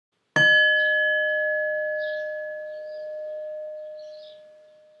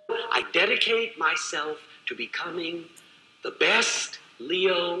I dedicate myself to becoming the best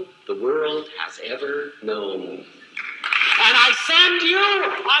Leo the world has ever known. And I send you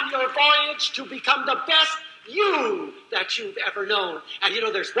on your voyage to become the best you that you've ever known. And you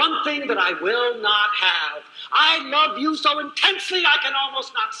know, there's one thing that I will not have. I love you so intensely I can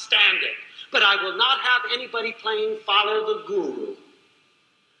almost not stand it. But I will not have anybody playing follow the guru.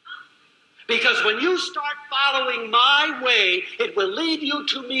 Because when you start following my way, it will lead you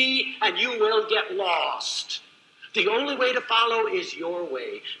to me and you will get lost. The only way to follow is your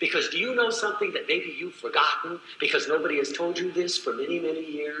way. Because do you know something that maybe you've forgotten? Because nobody has told you this for many, many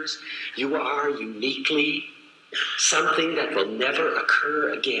years. You are uniquely something that will never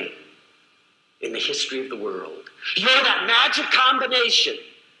occur again in the history of the world. You're that magic combination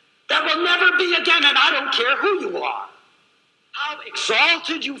that will never be again, and I don't care who you are. How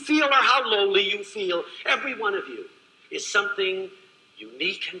exalted you feel or how lowly you feel, every one of you is something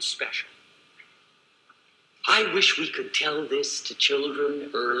unique and special. I wish we could tell this to children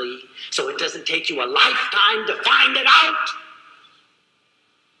early so it doesn't take you a lifetime to find it out.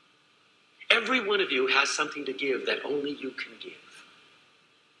 Every one of you has something to give that only you can give.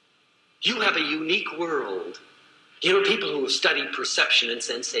 You have a unique world. You know, people who have studied perception and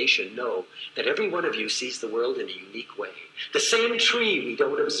sensation know that every one of you sees the world in a unique way. The same tree we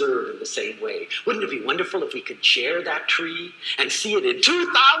don't observe in the same way. Wouldn't it be wonderful if we could share that tree and see it in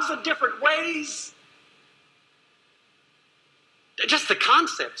 2,000 different ways? Just the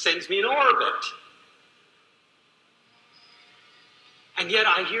concept sends me in orbit. And yet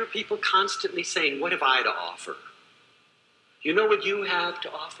I hear people constantly saying, what have I to offer? You know what you have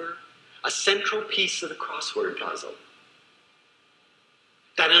to offer? A central piece of the crossword puzzle.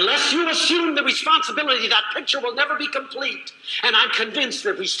 That unless you assume the responsibility, that picture will never be complete. And I'm convinced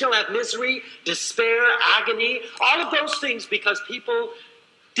that we still have misery, despair, agony, all of those things because people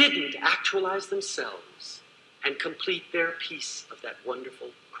didn't actualize themselves and complete their piece of that wonderful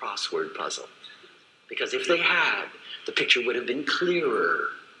crossword puzzle. Because if they had, the picture would have been clearer.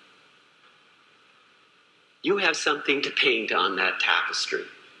 You have something to paint on that tapestry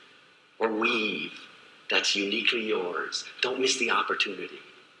or weave that's uniquely yours. Don't miss the opportunity.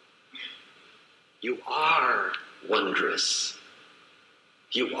 You are wondrous.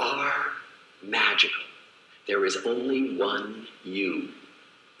 You are magical. There is only one you.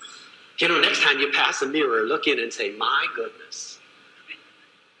 You know, next time you pass a mirror, look in and say, my goodness.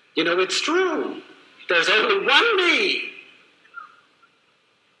 You know, it's true. There's only one me.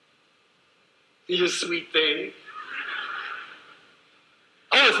 You sweet thing.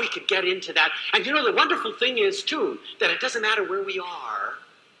 Oh, if we could get into that. And you know, the wonderful thing is, too, that it doesn't matter where we are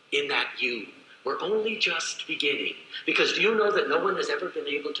in that you. We're only just beginning. Because do you know that no one has ever been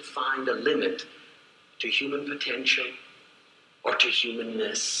able to find a limit to human potential or to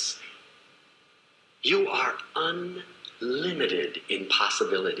humanness? You are unlimited in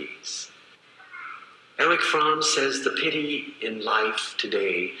possibilities. Erich Fromm says the pity in life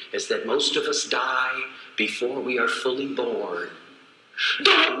today is that most of us die before we are fully born.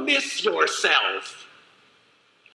 Don't miss yourself.